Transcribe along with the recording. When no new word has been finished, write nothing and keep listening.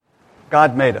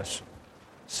God made us.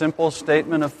 Simple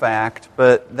statement of fact,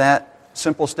 but that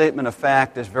simple statement of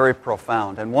fact is very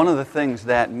profound. And one of the things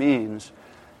that means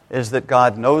is that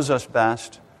God knows us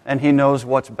best, and He knows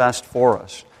what's best for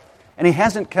us. And He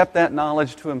hasn't kept that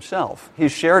knowledge to Himself.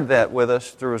 He's shared that with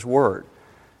us through His Word.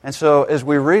 And so as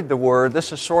we read the Word,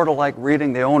 this is sort of like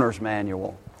reading the owner's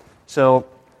manual. So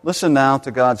listen now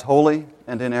to God's holy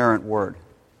and inerrant Word.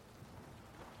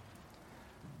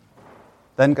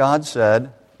 Then God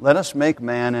said, "Let us make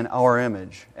man in our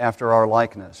image, after our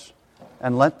likeness,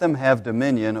 and let them have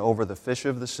dominion over the fish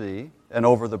of the sea, and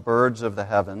over the birds of the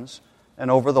heavens,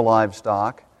 and over the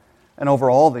livestock, and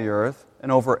over all the earth,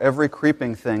 and over every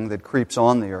creeping thing that creeps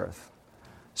on the earth."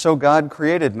 So God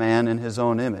created man in His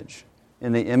own image.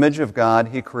 In the image of God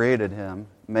He created him,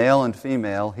 male and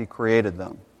female He created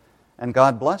them. And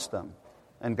God blessed them.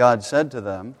 And God said to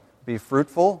them, "Be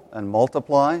fruitful and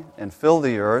multiply, and fill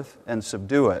the earth, and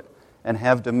subdue it, and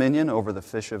have dominion over the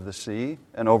fish of the sea,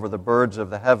 and over the birds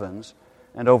of the heavens,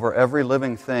 and over every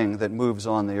living thing that moves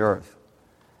on the earth."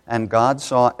 And God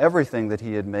saw everything that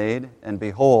He had made, and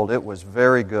behold, it was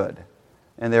very good.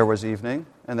 And there was evening,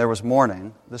 and there was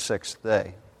morning, the sixth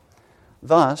day.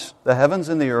 Thus the heavens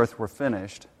and the earth were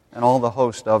finished, and all the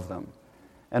host of them.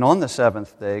 And on the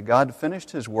seventh day God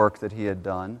finished His work that He had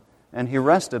done, and He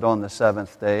rested on the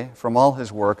seventh day from all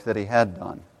His work that He had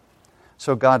done.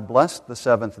 So God blessed the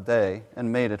seventh day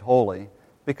and made it holy,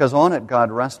 because on it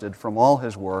God rested from all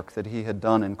His work that He had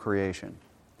done in creation.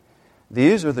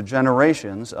 These are the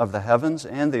generations of the heavens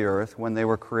and the earth when they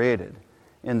were created,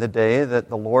 in the day that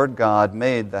the Lord God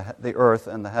made the earth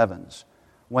and the heavens,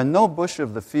 when no bush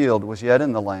of the field was yet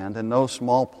in the land, and no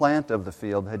small plant of the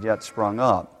field had yet sprung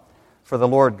up. For the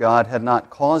Lord God had not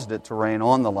caused it to rain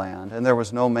on the land, and there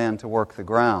was no man to work the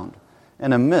ground.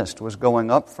 And a mist was going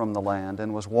up from the land,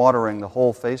 and was watering the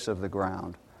whole face of the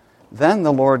ground. Then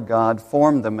the Lord God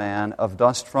formed the man of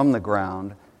dust from the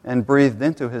ground, and breathed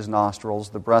into his nostrils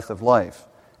the breath of life,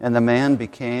 and the man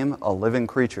became a living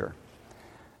creature.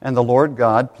 And the Lord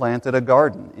God planted a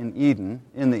garden in Eden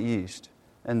in the east,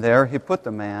 and there He put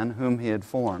the man whom He had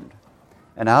formed.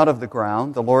 And out of the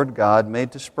ground the Lord God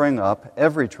made to spring up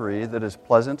every tree that is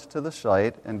pleasant to the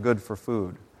sight and good for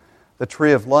food. The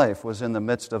tree of life was in the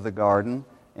midst of the garden,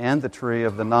 and the tree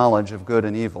of the knowledge of good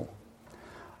and evil.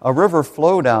 A river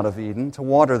flowed out of Eden to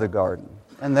water the garden,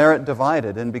 and there it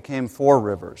divided and became 4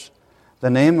 rivers. The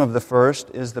name of the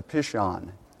first is the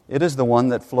Pishon. It is the one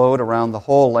that flowed around the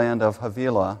whole land of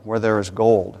Havilah, where there is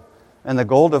gold. And the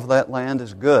gold of that land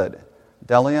is good.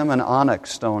 Bdellium and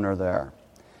onyx stone are there.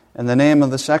 And the name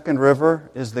of the second river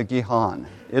is the Gihon.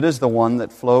 It is the one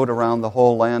that flowed around the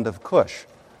whole land of Cush.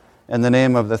 And the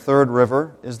name of the third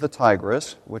river is the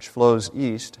Tigris, which flows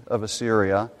east of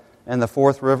Assyria. And the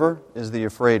fourth river is the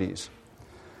Euphrates.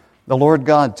 The Lord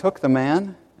God took the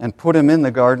man and put him in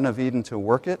the Garden of Eden to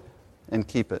work it and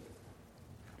keep it.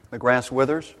 The grass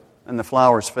withers and the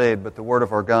flowers fade, but the word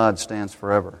of our God stands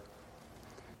forever.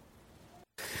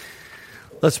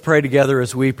 Let's pray together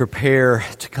as we prepare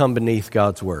to come beneath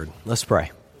God's Word. Let's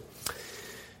pray.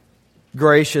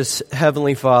 Gracious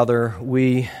Heavenly Father,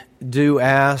 we do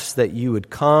ask that You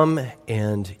would come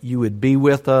and You would be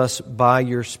with us by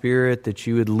Your Spirit, that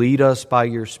You would lead us by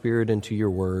Your Spirit into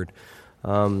Your Word.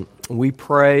 We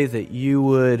pray that You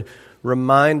would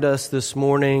remind us this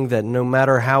morning that no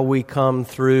matter how we came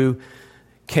through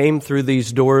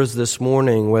these doors this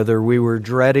morning, whether we were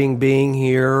dreading being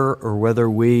here or whether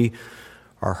we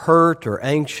are hurt or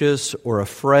anxious or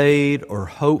afraid or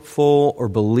hopeful or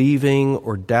believing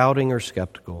or doubting or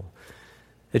skeptical,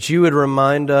 that You would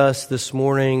remind us this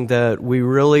morning that we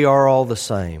really are all the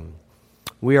same.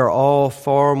 We are all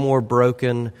far more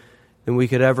broken than we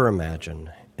could ever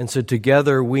imagine. And so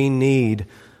together we need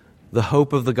the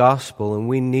hope of the gospel, and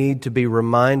we need to be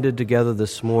reminded together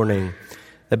this morning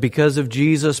that because of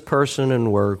Jesus' person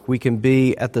and work, we can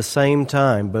be at the same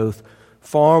time both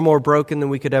far more broken than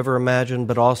we could ever imagine,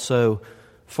 but also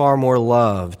far more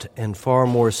loved and far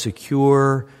more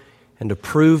secure and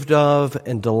approved of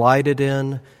and delighted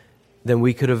in than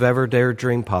we could have ever dared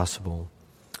dream possible.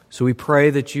 So we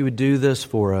pray that You would do this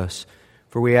for us,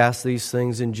 for we ask these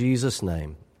things in Jesus'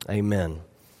 name. Amen.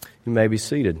 You may be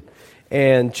seated.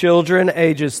 And children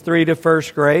ages 3 to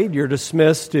first grade, you're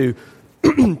dismissed to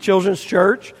Children's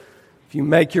Church. If you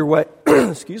make your way,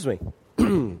 excuse me.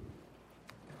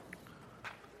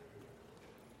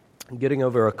 I'm getting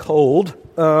over a cold.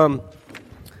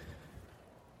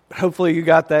 Hopefully you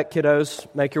got that, kiddos.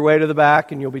 Make your way to the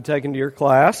back and you'll be taken to your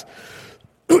class.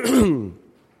 This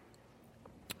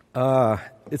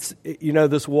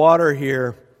water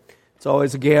here, it's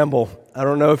always a gamble. I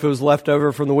don't know if it was left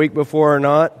over from the week before or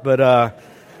not, but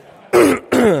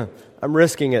I'm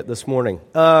risking it this morning.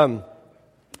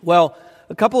 Well,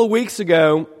 a couple of weeks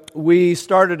ago, we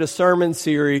started a sermon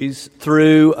series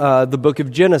through the book of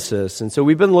Genesis. And so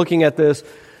we've been looking at this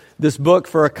book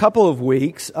for a couple of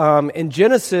weeks. In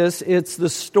Genesis, it's the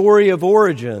story of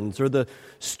origins, or the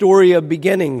story of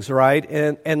beginnings, right?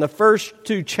 And the first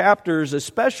two chapters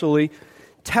especially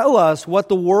tell us what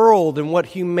the world and what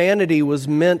humanity was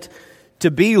meant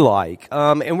to be like.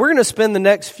 And we're going to spend the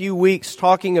next few weeks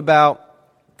talking about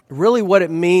really what it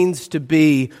means to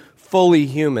be fully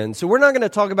human. So we're not going to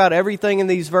talk about everything in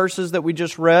these verses that we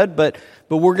just read, but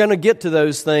we're going to get to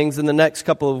those things in the next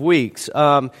couple of weeks.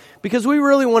 Because we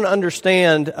really want to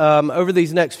understand over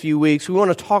these next few weeks, we want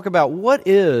to talk about what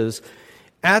is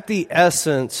at the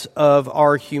essence of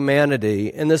our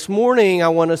humanity. And this morning I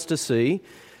want us to see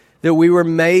that we were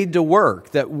made to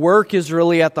work, that work is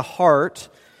really at the heart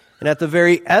and at the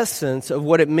very essence of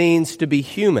what it means to be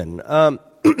human.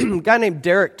 A guy named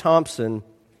Derek Thompson,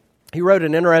 he wrote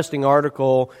an interesting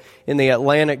article in the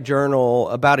Atlantic Journal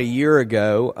about a year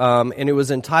ago, and it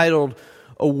was entitled,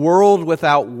 "A World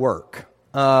Without Work."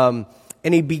 And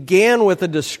he began with a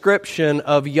description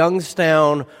of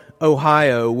Youngstown,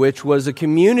 Ohio, which was a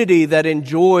community that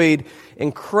enjoyed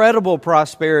incredible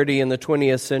prosperity in the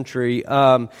 20th century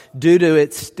due to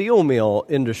its steel mill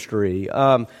industry.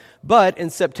 But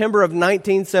in September of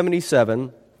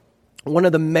 1977, one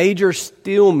of the major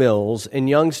steel mills in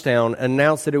Youngstown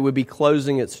announced that it would be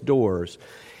closing its doors.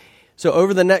 So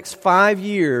over the next 5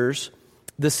 years,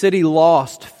 the city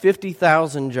lost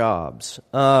 50,000 jobs.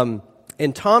 And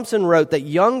Thompson wrote that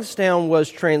Youngstown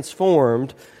was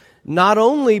transformed not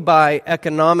only by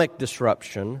economic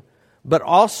disruption, but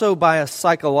also by a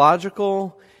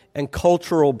psychological and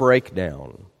cultural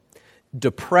breakdown.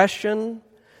 Depression,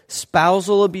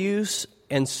 spousal abuse,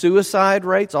 and suicide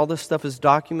rates, all this stuff is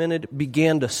documented,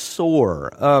 began to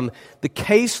soar. The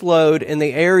caseload in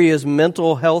the area's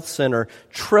mental health center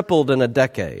tripled in a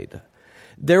decade.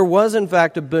 There was, in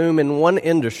fact, a boom in one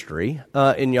industry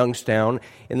in Youngstown.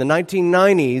 In the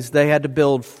 1990s, they had to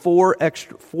build four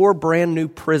brand new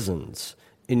prisons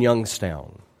in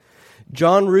Youngstown.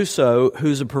 John Russo,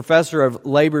 who's a professor of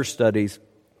labor studies,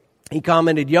 he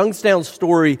commented, "Youngstown's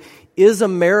story is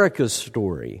America's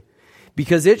story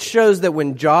because it shows that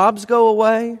when jobs go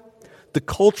away, the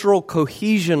cultural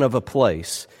cohesion of a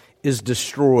place is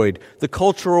destroyed. The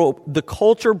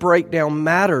culture breakdown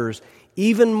matters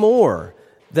even more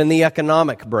than the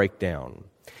economic breakdown."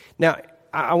 Now,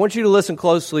 I want you to listen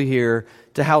closely here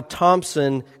to how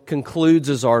Thompson concludes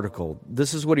his article.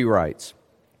 This is what he writes.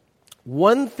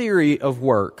 "One theory of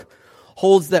work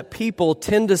holds that people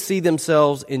tend to see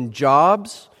themselves in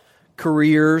jobs,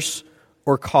 careers,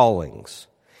 or callings.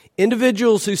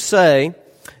 Individuals who say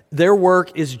their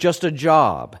work is just a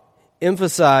job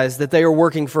emphasize that they are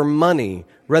working for money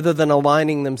rather than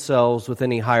aligning themselves with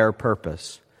any higher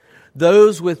purpose.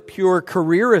 Those with pure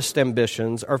careerist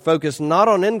ambitions are focused not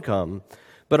on income,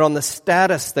 but on the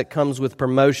status that comes with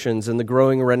promotions and the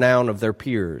growing renown of their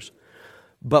peers.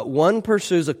 But one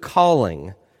pursues a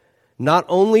calling not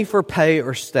only for pay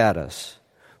or status,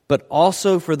 but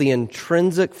also for the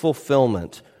intrinsic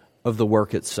fulfillment of the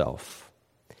work itself."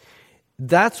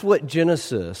 That's what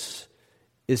Genesis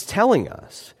is telling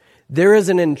us. There is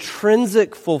an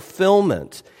intrinsic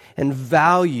fulfillment and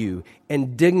value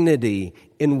and dignity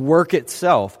in work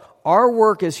itself. Our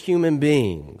work as human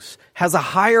beings has a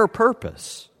higher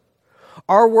purpose.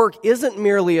 Our work isn't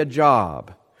merely a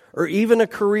job or even a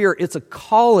career. It's a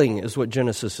calling, is what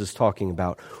Genesis is talking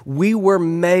about. We were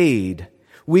made,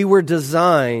 we were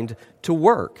designed to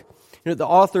work. You know, the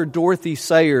author Dorothy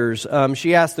Sayers,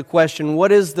 she asked the question,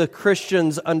 what is the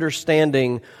Christian's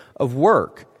understanding of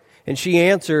work? And she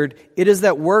answered, it is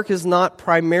that work is not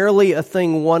primarily a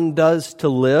thing one does to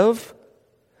live,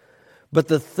 but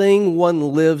the thing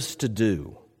one lives to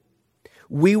do.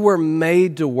 We were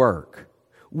made to work.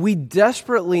 We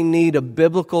desperately need a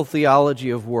biblical theology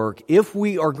of work if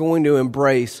we are going to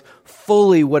embrace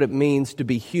fully what it means to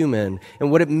be human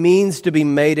and what it means to be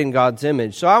made in God's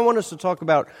image. So I want us to talk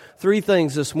about three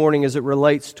things this morning as it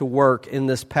relates to work in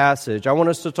this passage. I want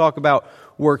us to talk about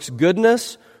work's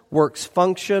goodness, work's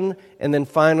function, and then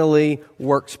finally,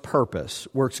 work's purpose.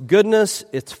 Work's goodness,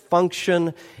 its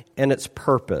function, and its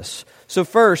purpose. So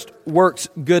first, work's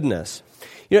goodness.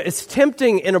 You know, it's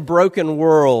tempting in a broken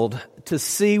world to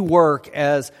see work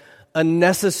as a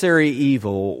necessary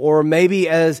evil or maybe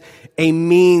as a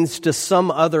means to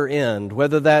some other end,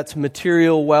 whether that's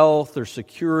material wealth or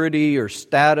security or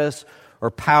status or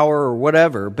power or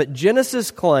whatever. But Genesis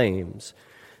claims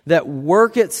that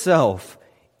work itself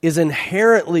is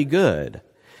inherently good.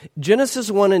 Genesis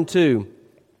 1 and 2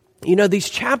 These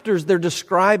chapters, they're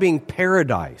describing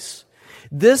paradise.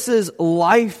 This is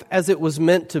life as it was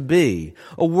meant to be,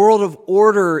 a world of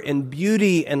order and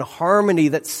beauty and harmony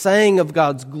that sang of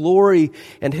God's glory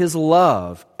and His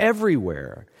love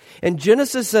everywhere. And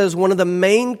Genesis says one of the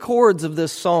main chords of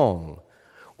this song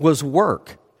was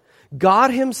work.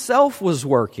 God Himself was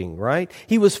working, right?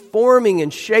 He was forming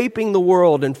and shaping the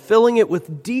world and filling it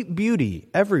with deep beauty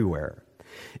everywhere.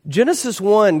 Genesis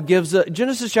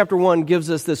chapter 1 gives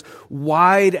us this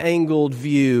wide-angled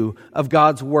view of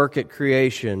God's work at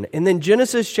creation. And then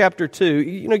Genesis chapter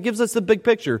 2, gives us the big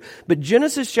picture. But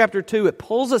Genesis chapter 2, it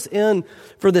pulls us in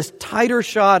for this tighter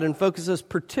shot and focuses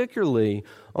particularly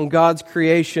on God's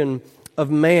creation of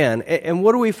man. And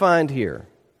what do we find here?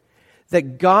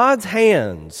 That God's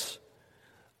hands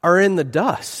are in the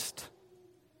dust.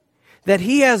 That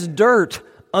He has dirt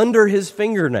under His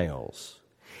fingernails.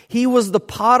 He was the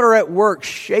potter at work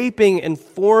shaping and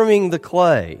forming the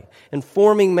clay and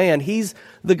forming man. He's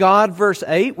the God, verse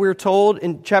 8, we're told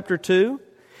in chapter 2,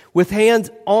 with hands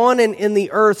on and in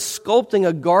the earth, sculpting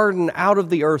a garden out of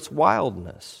the earth's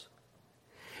wildness.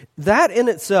 That in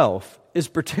itself is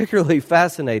particularly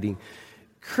fascinating.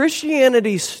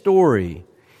 Christianity's story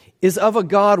is of a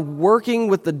God working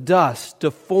with the dust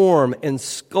to form and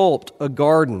sculpt a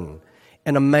garden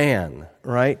and a man,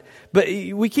 right? But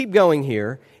we keep going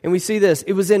here, and we see this.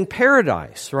 It was in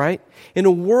paradise, right? In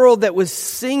a world that was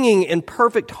singing in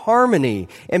perfect harmony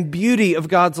and beauty of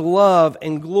God's love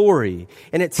and glory.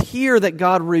 And it's here that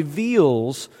God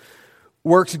reveals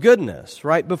work's goodness,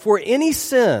 right? Before any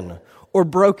sin or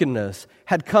brokenness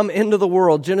had come into the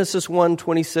world, Genesis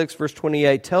 1:26, verse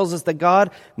 28 tells us that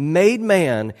God made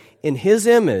man in His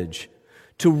image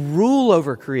to rule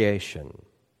over creation,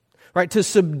 right? To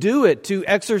subdue it, to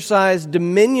exercise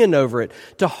dominion over it,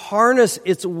 to harness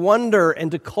its wonder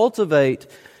and to cultivate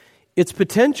its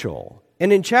potential.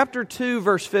 And in chapter 2,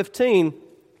 verse 15,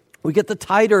 we get the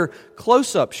tighter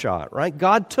close-up shot, right?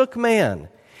 God took man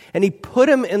and He put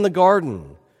him in the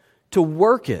garden to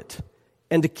work it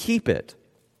and to keep it.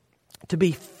 To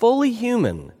be fully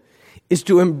human is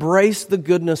to embrace the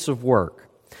goodness of work.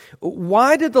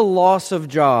 Why did the loss of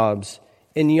jobs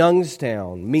in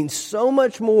Youngstown mean so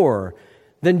much more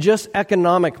than just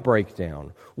economic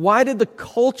breakdown? Why did the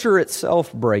culture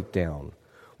itself break down?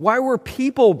 Why were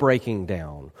people breaking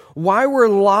down? Why were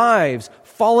lives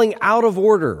falling out of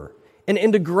order and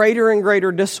into greater and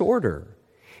greater disorder?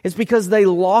 It's because they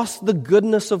lost the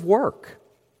goodness of work.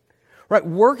 Right?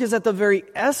 Work is at the very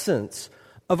essence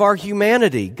of our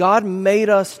humanity. God made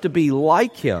us to be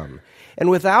like Him. And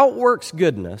without work's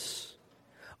goodness,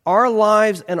 our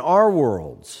lives and our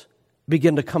worlds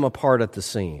begin to come apart at the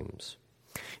seams.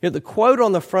 The quote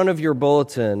on the front of your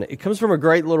bulletin, it comes from a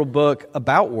great little book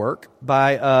about work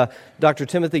by Dr.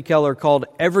 Timothy Keller called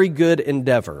Every Good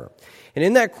Endeavor. And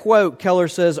in that quote, Keller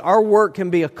says, our work can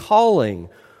be a calling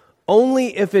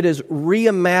only if it is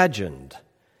reimagined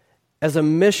as a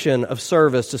mission of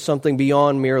service to something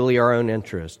beyond merely our own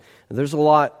interest. And there's a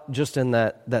lot just in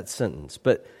that sentence.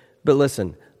 But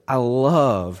listen, I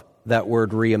love that word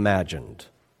reimagined.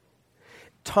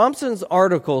 Thompson's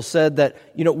article said that,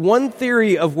 one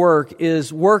theory of work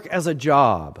is work as a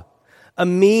job, a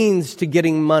means to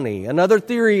getting money. Another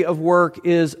theory of work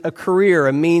is a career,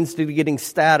 a means to getting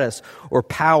status or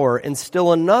power. And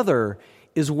still another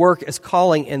is work as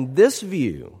calling. And this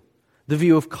view, the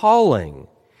view of calling,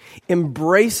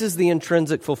 embraces the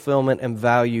intrinsic fulfillment and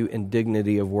value and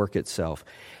dignity of work itself.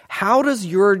 How does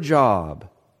your job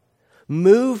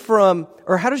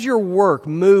how does your work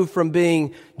move from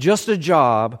being just a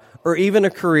job or even a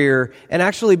career and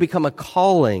actually become a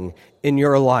calling in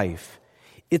your life?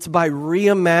 It's by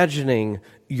reimagining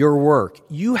your work.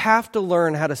 You have to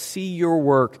learn how to see your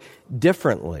work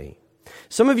differently.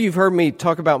 Some of you have heard me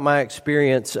talk about my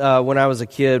experience when I was a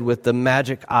kid with the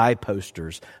Magic Eye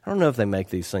posters. I don't know if they make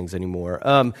these things anymore.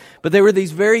 But they were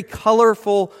these very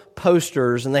colorful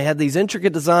posters, and they had these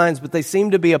intricate designs, but they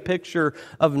seemed to be a picture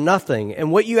of nothing.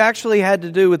 And what you actually had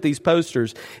to do with these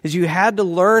posters is you had to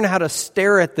learn how to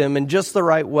stare at them in just the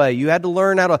right way. You had to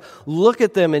learn how to look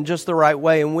at them in just the right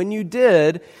way. And when you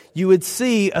did, you would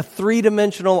see a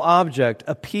three-dimensional object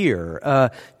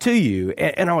appear to you.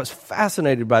 And I was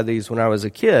fascinated by these when I was a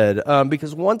kid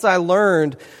because once I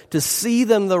learned to see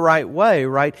them the right way,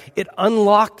 right, it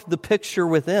unlocked the picture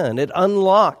within. It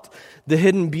unlocked the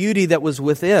hidden beauty that was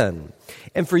within.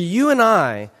 And for you and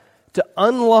I to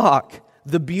unlock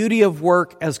the beauty of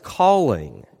work as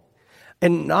calling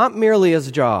and not merely as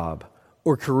a job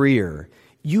or career,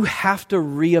 you have to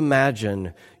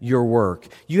reimagine your work.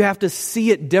 You have to see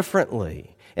it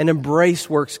differently and embrace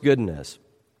work's goodness.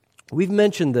 We've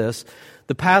mentioned this.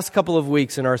 the past couple of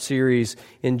weeks in our series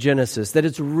in Genesis that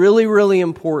it's really, really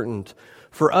important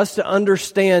for us to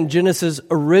understand Genesis'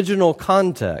 original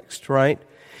context, right?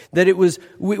 That it was,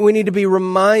 we need to be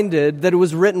reminded that it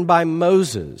was written by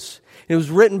Moses. It was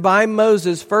written by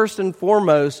Moses first and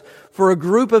foremost for a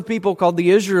group of people called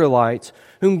the Israelites,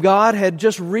 whom God had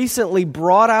just recently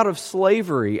brought out of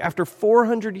slavery after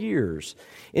 400 years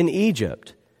in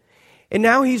Egypt. And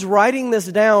now he's writing this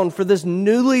down for this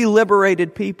newly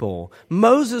liberated people.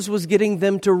 Moses was getting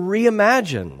them to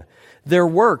reimagine their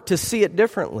work, to see it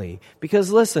differently.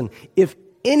 Because listen, if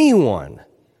anyone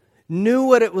knew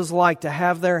what it was like to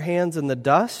have their hands in the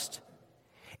dust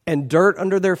and dirt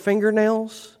under their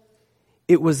fingernails,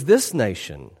 it was this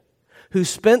nation who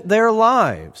spent their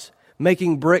lives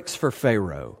making bricks for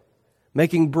Pharaoh,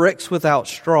 making bricks without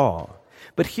straw.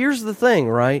 But here's the thing,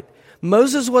 right?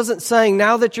 Moses wasn't saying,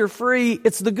 now that you're free,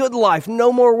 it's the good life,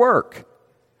 no more work.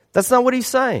 That's not what he's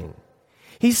saying.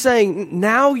 He's saying,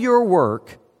 now your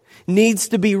work needs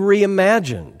to be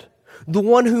reimagined. The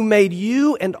one who made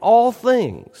you and all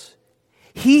things,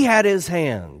 he had his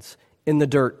hands in the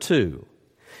dirt too.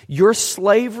 Your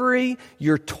slavery,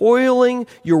 your toiling,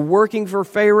 your working for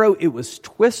Pharaoh, it was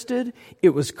twisted,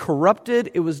 it was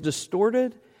corrupted, it was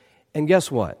distorted. And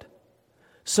guess what?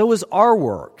 So is our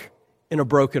work in a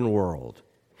broken world.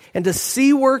 And to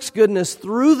see work's goodness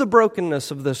through the brokenness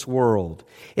of this world,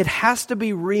 it has to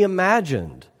be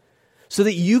reimagined so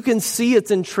that you can see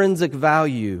its intrinsic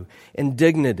value and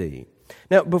dignity.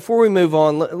 Now, before we move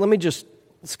on, let me just,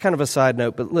 it's kind of a side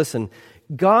note, but listen,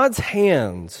 God's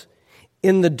hands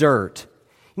in the dirt,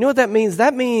 you know what that means?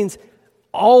 That means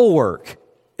all work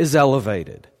is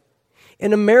elevated.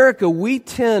 In America, we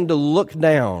tend to look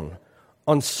down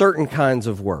on certain kinds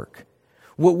of work,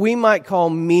 what we might call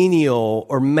menial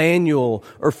or manual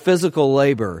or physical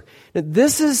labor. Now,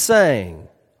 this is saying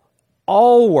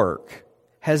all work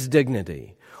has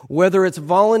dignity. Whether it's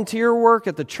volunteer work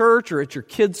at the church or at your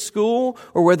kid's school,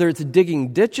 or whether it's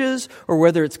digging ditches, or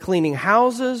whether it's cleaning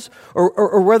houses,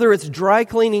 or whether it's dry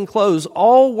cleaning clothes,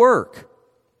 all work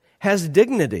has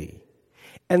dignity.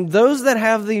 And those that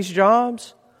have these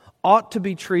jobs ought to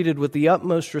be treated with the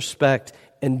utmost respect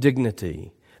and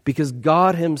dignity, because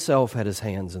God himself had his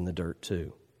hands in the dirt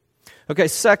too. Okay,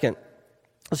 second,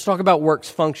 let's talk about work's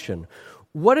function.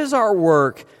 What is our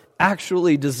work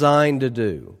actually designed to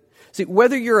do? See,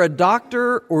 whether you're a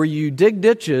doctor or you dig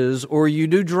ditches or you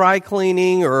do dry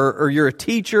cleaning or you're a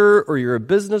teacher or you're a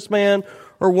businessman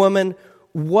or woman,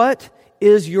 what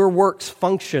is your work's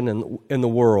function in the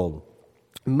world?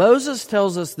 Moses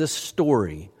tells us this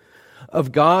story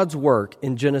of God's work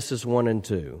in Genesis 1 and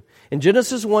 2. In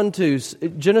Genesis 1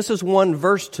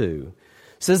 verse 2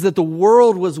 says that the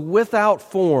world was without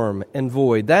form and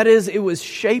void. That is, it was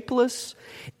shapeless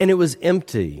and it was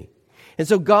empty. And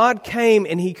so God came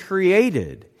and he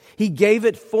created. He gave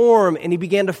it form and he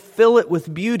began to fill it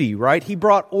with beauty, right? He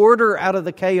brought order out of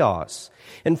the chaos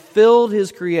and filled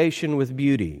his creation with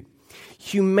beauty.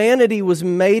 Humanity was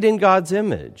made in God's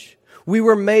image. We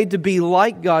were made to be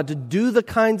like God, to do the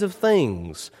kinds of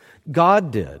things God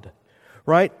did,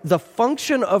 right? The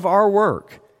function of our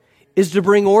work is to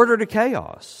bring order to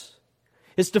chaos.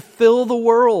 It's to fill the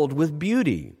world with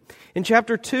beauty. In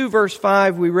chapter 2, verse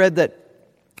 5, we read that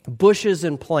bushes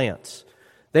and plants,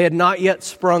 they had not yet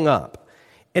sprung up.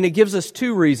 And it gives us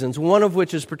two reasons, one of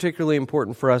which is particularly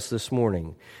important for us this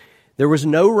morning. There was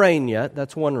no rain yet,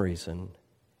 that's one reason.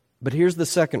 But here's the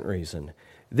second reason.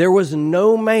 There was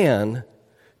no man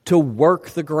to work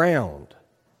the ground.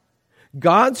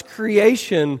 God's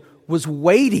creation was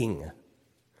waiting,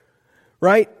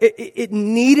 right? It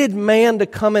needed man to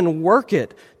come and work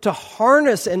it, to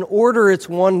harness and order its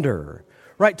wonder,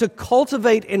 right? To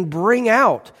cultivate and bring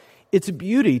out its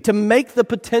beauty, to make the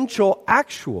potential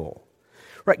actual,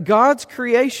 right? God's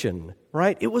creation,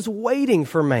 right? It was waiting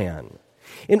for man.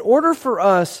 In order for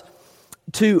us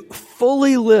to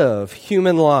fully live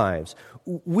human lives,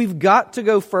 we've got to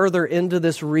go further into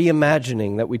this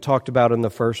reimagining that we talked about in the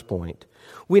first point.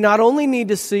 We not only need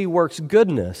to see work's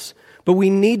goodness, but we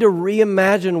need to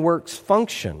reimagine work's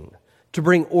function to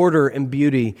bring order and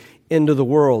beauty into the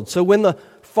world. So when the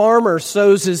farmer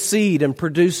sows his seed and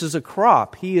produces a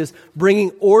crop, he is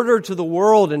bringing order to the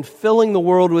world and filling the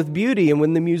world with beauty. And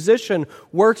when the musician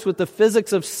works with the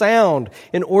physics of sound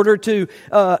in order to,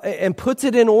 and puts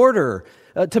it in order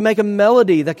to make a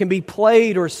melody that can be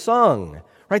played or sung,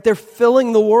 right? They're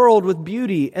filling the world with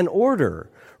beauty and order,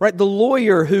 right? The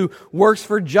lawyer who works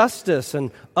for justice and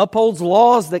upholds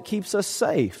laws that keeps us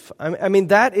safe. I mean,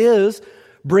 that is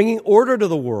bringing order to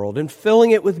the world and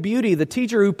filling it with beauty. The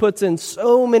teacher who puts in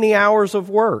so many hours of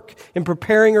work in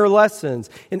preparing her lessons,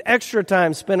 in extra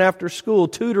time spent after school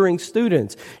tutoring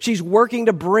students. She's working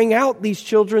to bring out these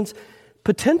children's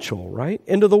potential, right,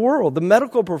 into the world. The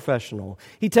medical professional,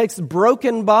 he takes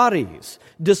broken bodies,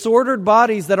 disordered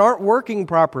bodies that aren't working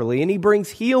properly, and he brings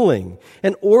healing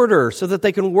and order so that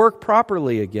they can work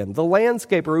properly again. The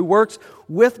landscaper who works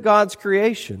with God's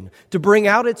creation to bring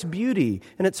out its beauty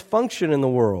and its function in the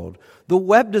world. The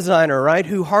web designer, right,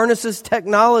 who harnesses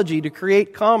technology to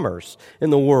create commerce in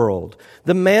the world.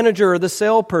 The manager or the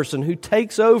salesperson who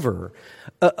takes over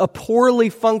a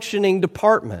poorly functioning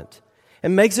department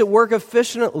and makes it work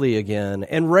efficiently again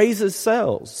and raises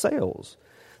sales.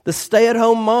 The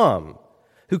stay-at-home mom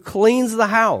who cleans the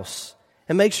house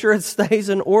and makes sure it stays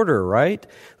in order, right?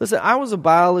 Listen, I was a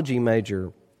biology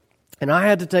major, and I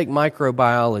had to take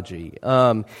microbiology.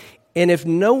 And if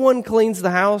no one cleans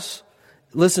the house,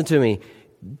 listen to me,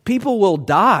 people will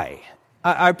die.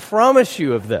 I promise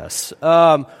you of this.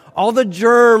 All the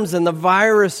germs and the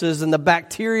viruses and the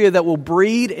bacteria that will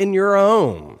breed in your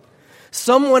home.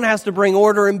 Someone has to bring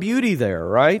order and beauty there,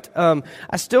 right?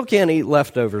 I still can't eat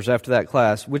leftovers after that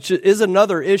class, which is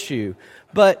another issue.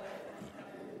 But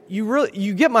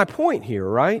you get my point here,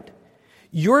 right?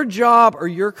 Your job or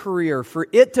your career, for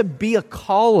it to be a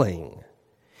calling,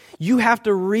 you have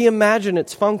to reimagine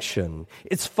its function.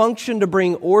 Its function to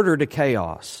bring order to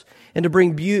chaos and to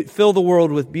bring fill the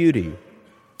world with beauty.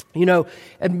 You know,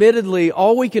 admittedly,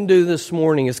 all we can do this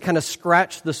morning is kind of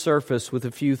scratch the surface with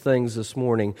a few things this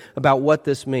morning about what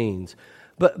this means.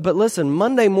 But listen,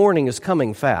 Monday morning is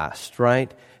coming fast, right?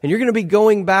 And you're going to be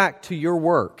going back to your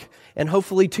work and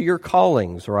hopefully to your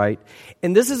callings, right?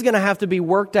 And this is going to have to be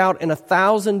worked out in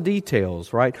 1,000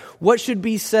 details, right? What should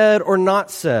be said or not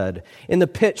said in the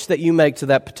pitch that you make to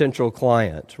that potential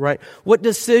client, right? What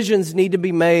decisions need to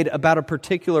be made about a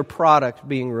particular product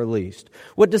being released?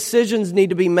 What decisions need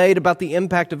to be made about the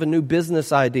impact of a new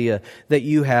business idea that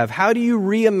you have? How do you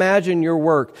reimagine your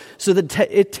work so that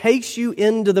it takes you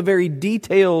into the very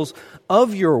details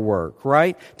of your work,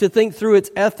 right? To think through its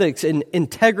ethics and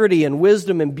integrity and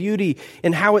wisdom and beauty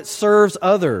and how it serves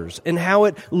others and how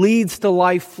it leads to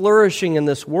life flourishing in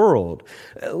this world.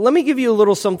 Let me give you a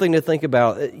little something to think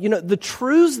about. You know, the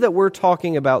truths that we're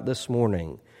talking about this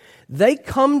morning, they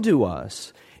come to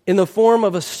us in the form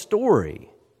of a story.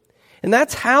 And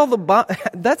that's how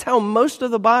most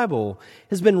of the Bible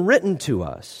has been written to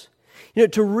us. You know,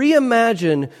 to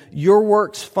reimagine your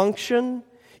work's function,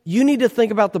 you need to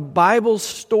think about the Bible's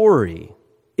story,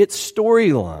 its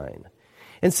storyline,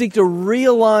 and seek to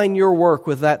realign your work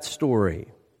with that story.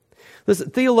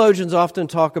 Listen, theologians often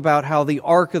talk about how the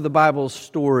arc of the Bible's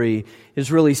story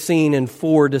is really seen in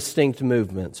 4 distinct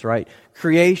movements, right?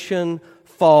 Creation,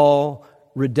 fall,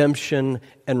 redemption,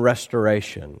 and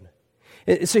restoration.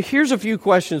 So here's a few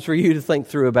questions for you to think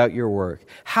through about your work.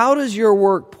 How does your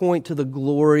work point to the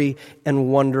glory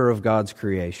and wonder of God's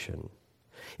creation?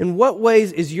 In what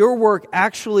ways is your work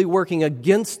actually working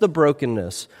against the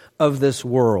brokenness of this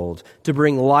world to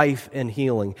bring life and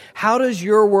healing? How does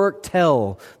your work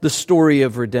tell the story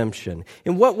of redemption?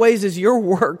 In what ways is your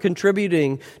work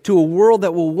contributing to a world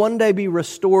that will one day be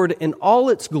restored in all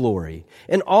its glory,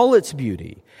 in all its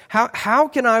beauty? How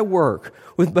can I work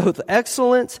with both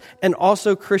excellence and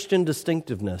also Christian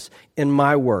distinctiveness in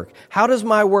my work? How does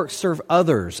my work serve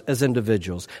others as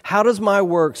individuals? How does my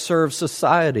work serve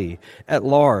society at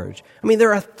large? I mean,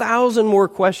 there are 1,000 more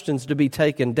questions to be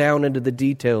taken down into the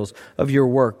details of your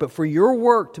work. But for your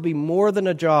work to be more than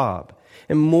a job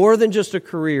and more than just a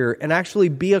career and actually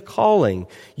be a calling,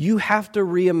 you have to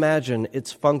reimagine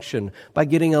its function by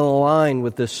getting in line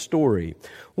with this story.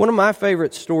 One of my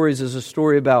favorite stories is a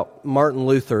story about Martin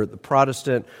Luther, the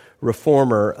Protestant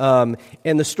reformer.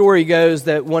 And the story goes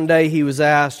that one day he was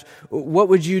asked, what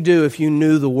would you do if you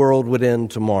knew the world would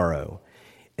end tomorrow?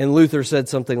 And Luther said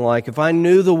something like, if I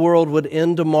knew the world would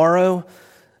end tomorrow,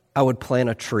 I would plant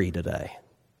a tree today.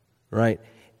 Right?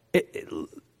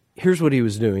 Here's what he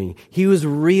was doing. He was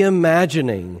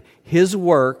reimagining his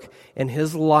work and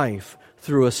his life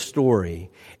through a story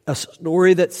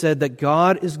that said that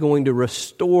God is going to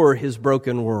restore his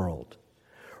broken world.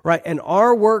 Right? And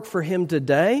our work for him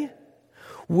today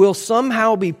will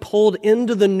somehow be pulled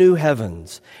into the new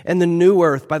heavens and the new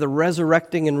earth by the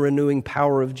resurrecting and renewing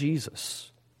power of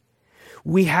Jesus.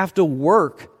 We have to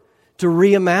work to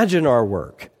reimagine our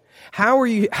work. How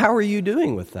are you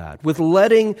doing with that? With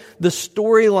letting the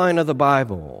storyline of the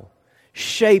Bible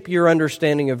shape your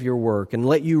understanding of your work and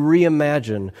let you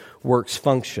reimagine work's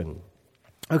function.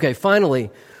 Okay, finally,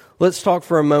 let's talk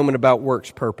for a moment about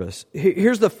work's purpose.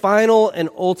 Here's the final and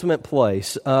ultimate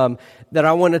place that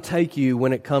I want to take you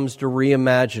when it comes to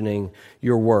reimagining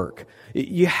your work.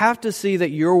 You have to see that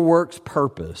your work's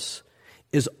purpose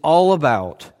is all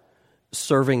about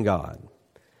serving God.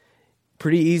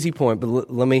 Pretty easy point, but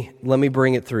let me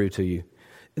bring it through to you.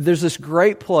 There's this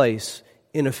great place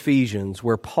in Ephesians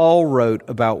where Paul wrote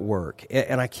about work,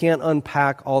 and I can't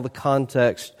unpack all the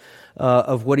context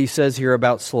of what he says here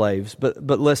about slaves,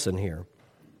 but listen here.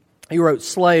 He wrote,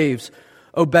 "Slaves,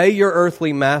 obey your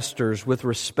earthly masters with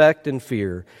respect and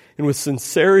fear and with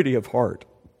sincerity of heart,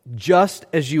 just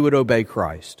as you would obey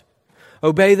Christ.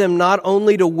 Obey them not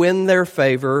only to win their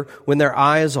favor when their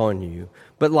eye is on you,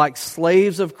 but like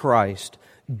slaves of Christ,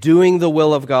 doing the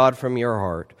will of God from your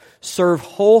heart. Serve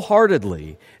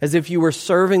wholeheartedly as if you were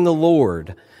serving the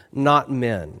Lord, not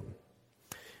men."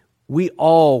 We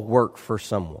all work for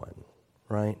someone,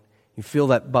 right? You feel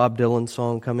that Bob Dylan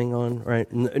song coming on, right?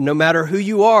 No matter who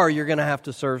you are, you're going to have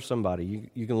to serve somebody.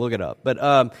 You can look it up.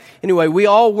 But anyway, we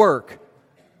all work.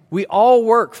 We all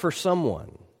work for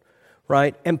someone,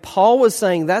 right? And Paul was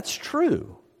saying that's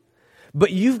true.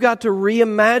 But you've got to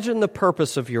reimagine the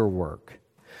purpose of your work.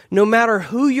 No matter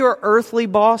who your earthly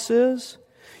boss is,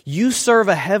 you serve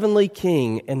a heavenly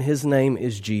king, and his name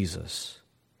is Jesus.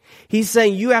 He's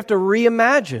saying you have to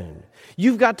reimagine.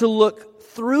 You've got to look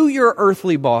through your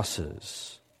earthly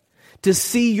bosses to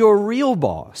see your real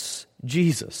boss,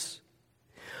 Jesus.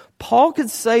 Paul could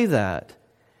say that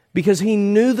because he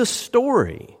knew the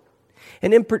story.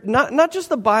 And not just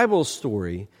the Bible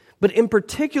story, but in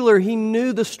particular, he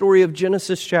knew the story of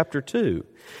Genesis chapter 2.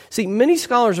 See, many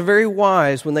scholars are very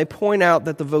wise when they point out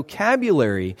that the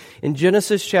vocabulary in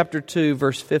Genesis chapter 2,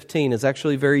 verse 15 is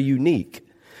actually very unique.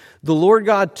 The Lord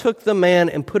God took the man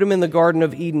and put him in the Garden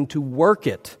of Eden to work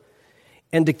it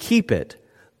and to keep it.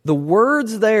 The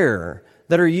words there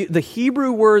that are the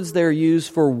Hebrew words there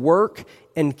used for work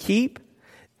and keep,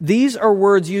 these are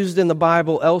words used in the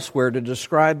Bible elsewhere to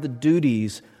describe the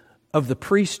duties of the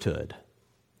priesthood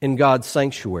in God's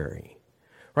sanctuary,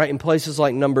 right? In places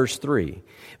like Numbers 3.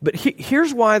 But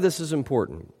here's why this is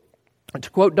important. To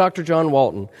quote Dr. John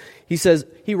Walton,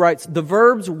 he writes, "The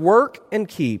verbs work and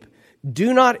keep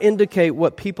do not indicate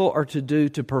what people are to do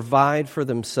to provide for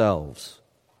themselves,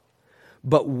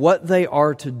 but what they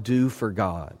are to do for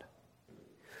God."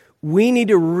 We need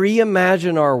to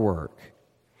reimagine our work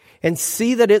and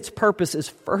see that its purpose is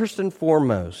first and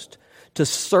foremost to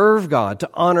serve God, to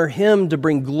honor Him, to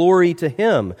bring glory to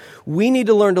Him. We need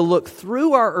to learn to look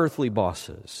through our earthly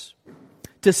bosses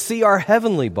to see our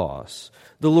heavenly boss,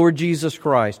 the Lord Jesus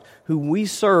Christ, who we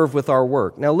serve with our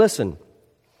work. Now listen,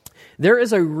 there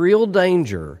is a real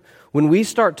danger when we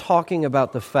start talking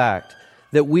about the fact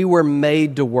that we were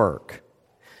made to work.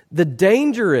 The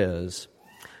danger is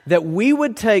that we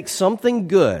would take something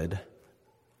good,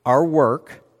 our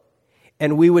work,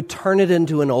 and we would turn it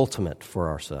into an ultimate for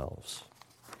ourselves.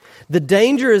 The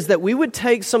danger is that we would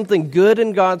take something good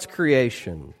in God's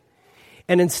creation,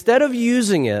 and instead of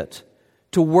using it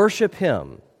to worship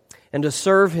Him and to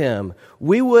serve Him,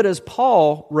 we would, as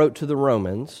Paul wrote to the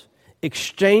Romans,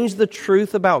 exchange the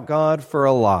truth about God for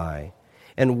a lie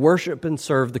and worship and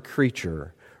serve the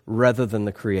creature rather than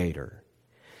the Creator.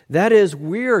 That is,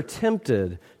 we are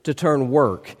tempted to turn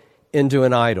work into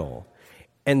an idol.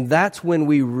 And that's when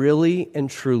we really and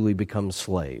truly become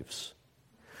slaves.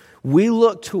 When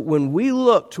we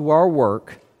look to our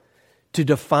work to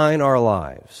define our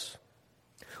lives,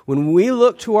 when we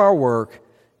look to our work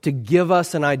to give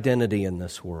us an identity in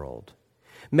this world,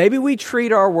 maybe we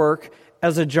treat our work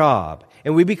as a job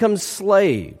and we become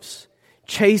slaves,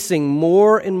 chasing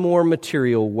more and more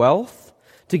material wealth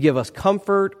to give us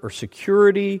comfort or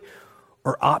security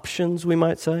or options, we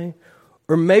might say.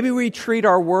 Or maybe we treat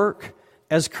our work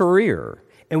as career,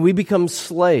 and we become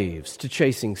slaves to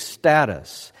chasing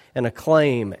status and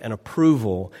acclaim and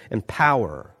approval and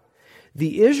power.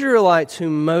 The Israelites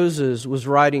whom Moses was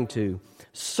writing to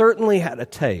certainly had a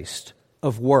taste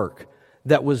of work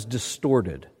that was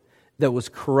distorted, that was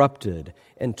corrupted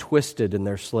and twisted in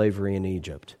their slavery in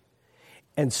Egypt.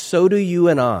 And so do you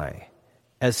and I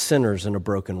as sinners in a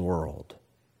broken world.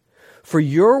 For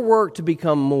your work to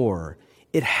become more,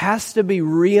 it has to be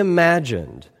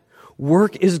reimagined.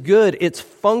 Work is good. Its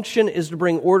function is to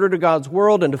bring order to God's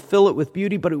world and to fill it with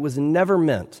beauty, but it was never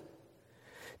meant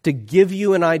to give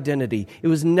you an identity. It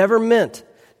was never meant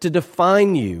to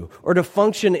define you or to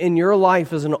function in your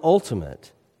life as an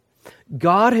ultimate.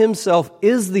 God Himself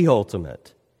is the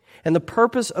ultimate, and the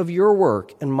purpose of your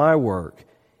work and my work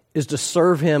is to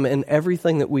serve Him in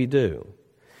everything that we do.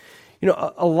 You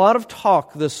know, a lot of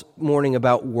talk this morning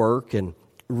about work and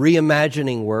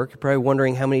reimagining work. You're probably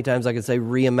wondering how many times I could say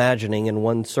reimagining in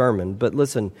one sermon. But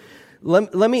listen,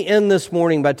 let me end this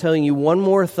morning by telling you one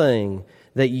more thing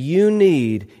that you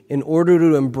need in order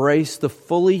to embrace the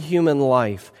fully human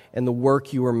life and the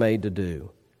work you were made to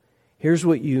do. Here's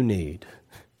what you need.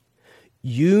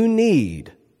 You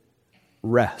need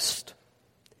rest.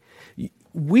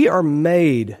 We are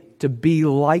made to be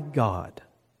like God,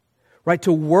 right?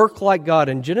 To work like God.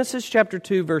 And Genesis chapter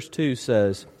 2, verse 2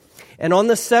 says, "And on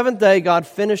the seventh day God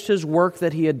finished His work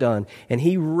that He had done, and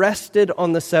He rested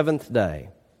on the seventh day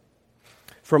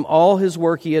from all His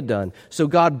work He had done. So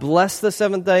God blessed the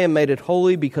seventh day and made it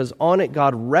holy, because on it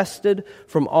God rested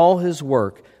from all His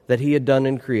work that He had done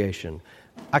in creation."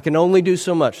 I can only do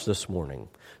so much this morning.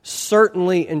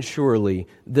 Certainly and surely,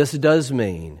 this does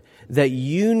mean that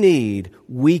you need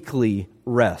weekly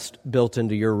rest built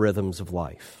into your rhythms of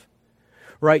life.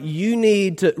 Right? You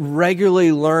need to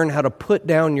regularly learn how to put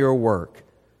down your work,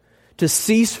 to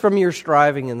cease from your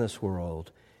striving in this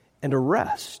world, and to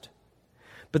rest.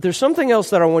 But there's something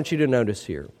else that I want you to notice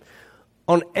here.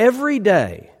 On every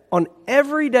day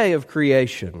of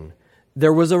creation,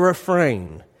 there was a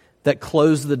refrain that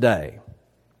closed the day.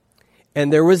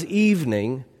 And there was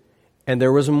evening, and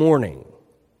there was morning.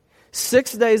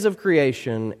 6 days of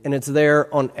creation, and it's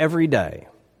there on every day.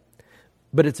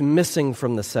 But it's missing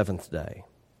from the seventh day.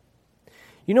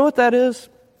 You know what that is?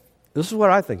 This is what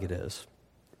I think it is.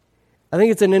 I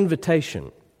think it's an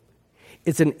invitation.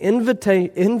 It's an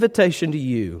invitation to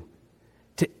you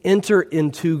to enter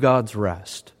into God's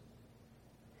rest.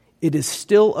 It is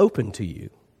still open to you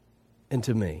and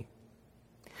to me.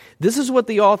 This is what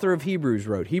the author of Hebrews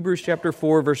wrote. Hebrews chapter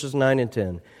 4, verses 9 and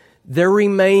 10. "There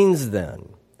remains then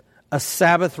a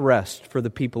Sabbath rest for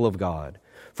the people of God.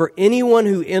 For anyone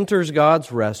who enters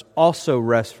God's rest also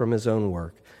rests from his own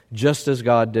work, just as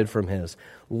God did from His.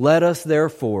 Let us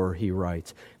therefore," he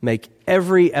writes, "make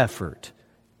every effort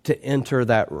to enter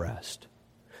that rest."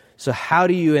 So how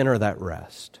do you enter that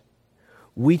rest?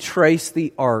 We trace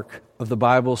the arc of the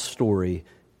Bible story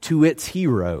to its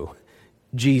hero,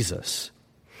 Jesus.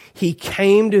 He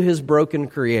came to His broken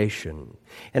creation,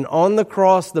 and on the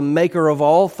cross, the maker of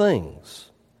all things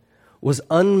was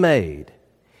unmade.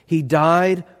 He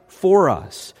died for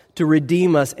us to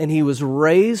redeem us, and He was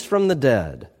raised from the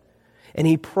dead. And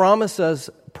He promises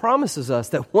us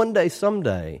that one day,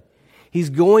 someday, He's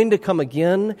going to come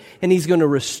again, and He's going to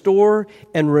restore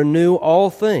and renew all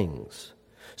things.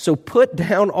 So put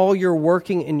down all your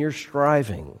working and your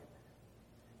striving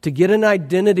to get an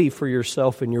identity for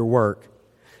yourself in your work,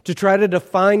 to try to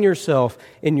define yourself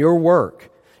in your work,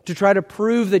 to try to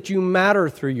prove that you matter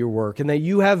through your work and that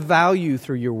you have value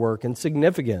through your work and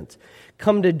significance.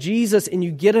 Come to Jesus and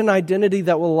you get an identity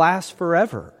that will last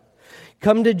forever.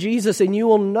 Come to Jesus and you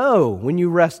will know when you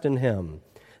rest in Him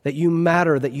that you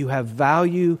matter, that you have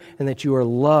value, and that you are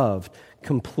loved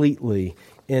completely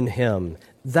in Him.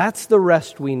 That's the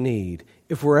rest we need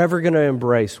if we're ever going to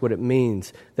embrace what it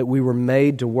means that we were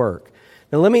made to work.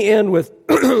 Now let me end with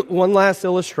one last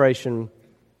illustration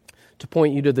to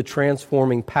point you to the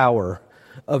transforming power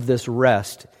of this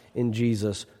rest in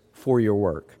Jesus for your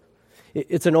work.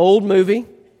 It's an old movie,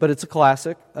 but it's a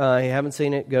classic. You haven't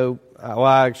seen it, go... Well,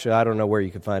 actually, I don't know where you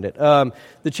can find it.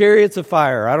 The Chariots of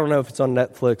Fire. I don't know if it's on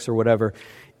Netflix or whatever.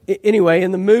 Anyway,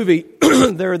 in the movie,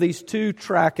 there are these two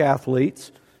track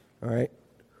athletes. All right.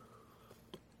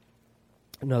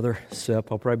 Another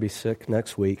sip. I'll probably be sick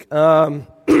next week.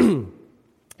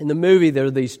 In the movie, there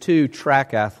are these two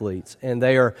track athletes, and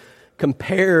they are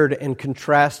compared and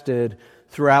contrasted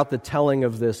throughout the telling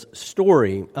of this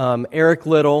story. Eric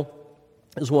Liddell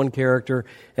is one character,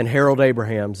 and Harold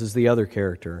Abrahams is the other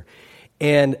character.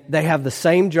 And they have the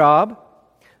same job,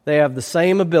 they have the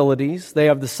same abilities, they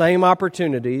have the same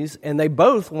opportunities, and they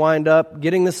both wind up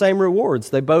getting the same rewards.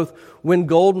 They both win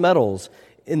gold medals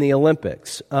in the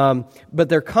Olympics. But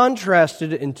they're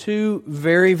contrasted in two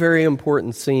very, very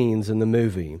important scenes in the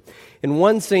movie. In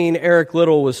one scene, Eric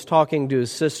Liddell was talking to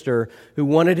his sister who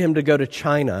wanted him to go to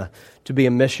China to be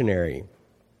a missionary.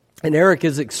 And Eric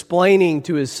is explaining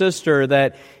to his sister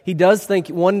that he does think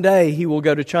one day he will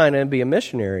go to China and be a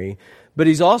missionary, but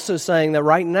he's also saying that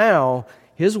right now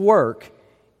his work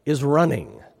is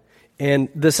running. And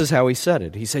this is how he said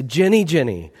it. He said,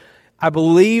 Jenny, I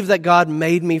believe that God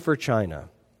made me for China,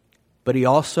 but He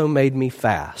also made me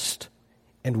fast.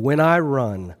 And when I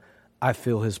run, I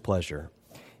feel His pleasure."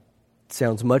 It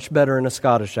sounds much better in a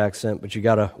Scottish accent, but you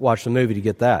got to watch the movie to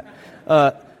get that.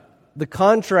 The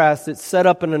contrast that's set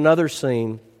up in another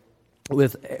scene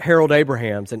with Harold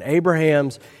Abrahams. And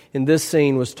Abrahams, in this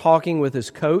scene, was talking with his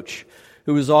coach,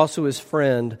 who was also his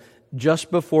friend,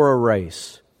 just before a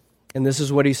race. And this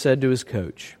is what he said to his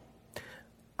coach.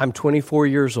 I'm 24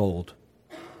 years old,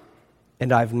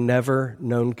 and I've never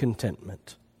known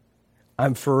contentment.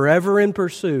 I'm forever in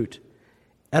pursuit,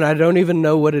 and I don't even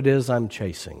know what it is I'm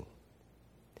chasing.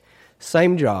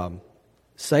 Same job,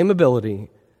 same ability,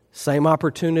 same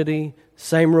opportunity,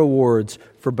 same rewards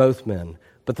for both men.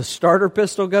 But the starter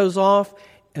pistol goes off,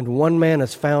 and one man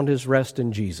has found his rest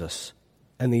in Jesus,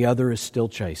 and the other is still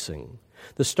chasing.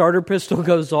 The starter pistol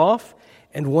goes off,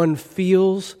 and one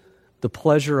feels the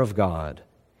pleasure of God,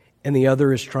 and the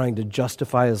other is trying to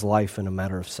justify his life in a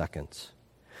matter of seconds.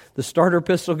 The starter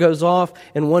pistol goes off,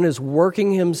 and one is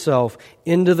working himself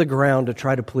into the ground to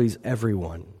try to please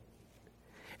everyone.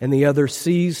 And the other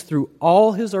sees through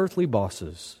all his earthly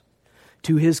bosses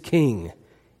to his king,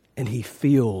 and he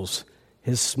feels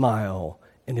his smile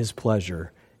and his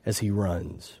pleasure as he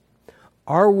runs.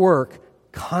 Our work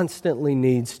constantly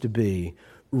needs to be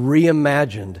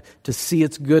reimagined to see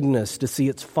its goodness, to see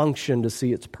its function, to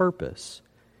see its purpose.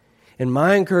 And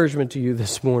my encouragement to you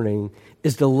this morning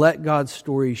is to let God's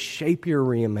story shape your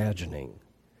reimagining.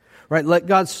 Right? Let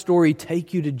God's story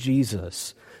take you to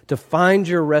Jesus, to find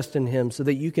your rest in Him so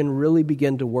that you can really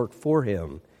begin to work for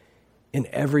Him in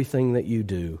everything that you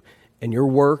do. And your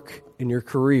work and your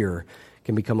career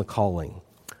can become a calling.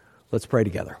 Let's pray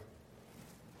together.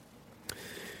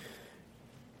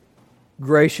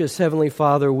 Gracious Heavenly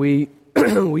Father, we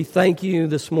thank you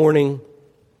this morning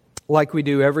like we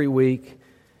do every week,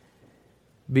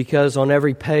 because on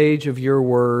every page of your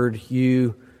word,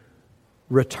 you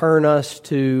return us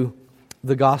to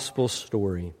the gospel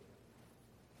story.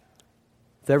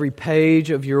 With every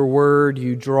page of your word,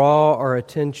 you draw our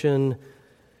attention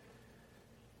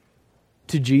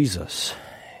to Jesus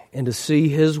and to see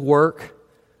His work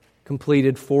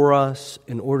completed for us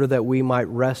in order that we might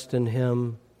rest in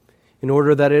Him, in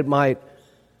order that it might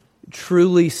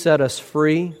truly set us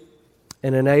free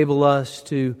and enable us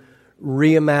to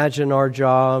reimagine our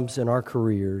jobs and our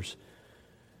careers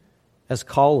as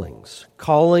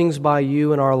callings by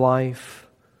you in our life,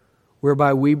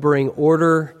 whereby we bring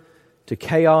order to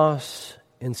chaos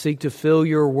and seek to fill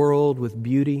your world with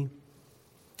beauty,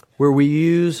 where we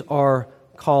use our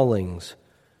callings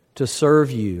to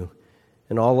serve you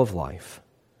in all of life.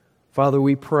 Father,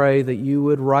 we pray that you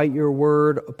would write your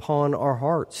word upon our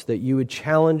hearts, that you would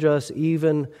challenge us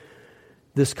even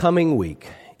this coming week,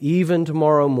 even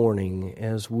tomorrow morning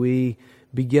as we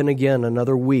begin again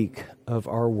another week of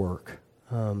our work.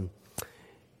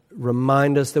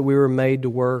 Remind us that we were made to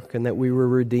work and that we were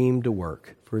redeemed to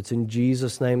work. For it's in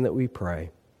Jesus' name that we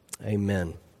pray.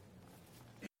 Amen.